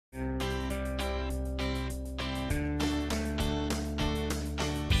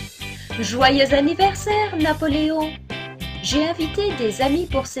Joyeux anniversaire, Napoléon! J'ai invité des amis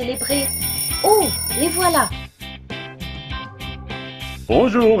pour célébrer. Oh, les voilà!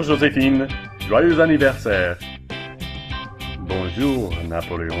 Bonjour Joséphine, joyeux anniversaire. Bonjour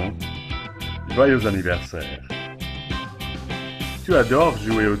Napoléon, joyeux anniversaire. Tu adores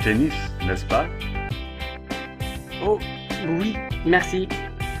jouer au tennis, n'est-ce pas? Oh, oui, merci.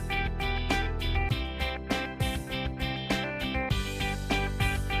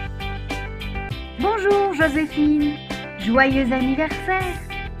 Bonjour Joséphine, joyeux anniversaire.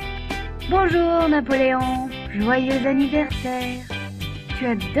 Bonjour Napoléon, joyeux anniversaire. Tu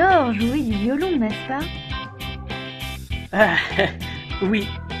adores jouer du violon, n'est-ce pas? Ah, oui,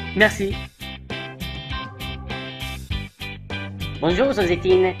 merci. Bonjour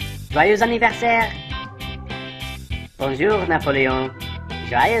Joséphine, joyeux anniversaire. Bonjour Napoléon,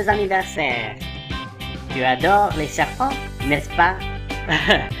 joyeux anniversaire. Tu adores les serpents, n'est-ce pas?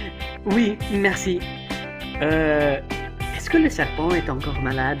 Oui, merci. Est-ce que le serpent est encore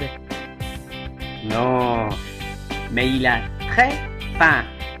malade? Non, mais il a très faim.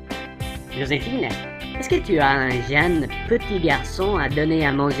 Joséphine, est-ce que tu as un jeune petit garçon à donner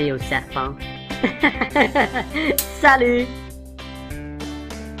à manger au serpent? Salut!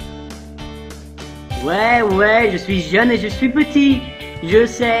 Ouais, je suis jeune et je suis petit. Je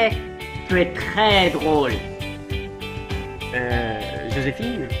sais, tu es très drôle.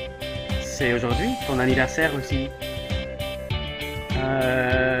 Joséphine, c'est aujourd'hui ton anniversaire aussi.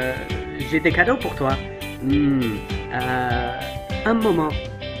 J'ai des cadeaux pour toi. Un moment.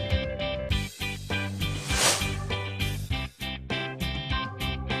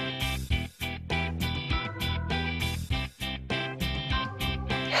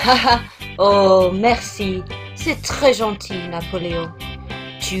 Oh, merci. C'est très gentil, Napoléon.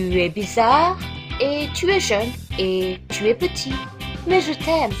 Tu es bizarre et tu es jeune et tu es petit. Mais je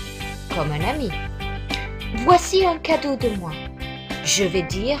t'aime comme un ami. Voici un cadeau de moi. Je vais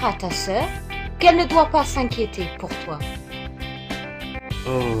dire à ta sœur qu'elle ne doit pas s'inquiéter pour toi.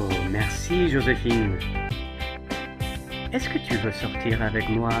 Oh, merci Joséphine. Est-ce que tu veux sortir avec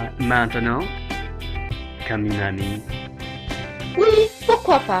moi maintenant? Comme une amie? Oui,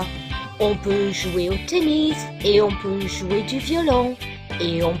 pourquoi pas? On peut jouer au tennis et on peut jouer du violon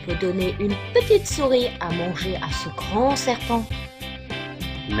et on peut donner une petite souris à manger à ce grand serpent.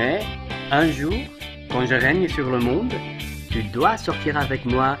 Mais un jour, quand je règne sur le monde, tu dois sortir avec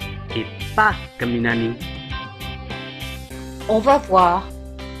moi et pas comme une amie. On va voir.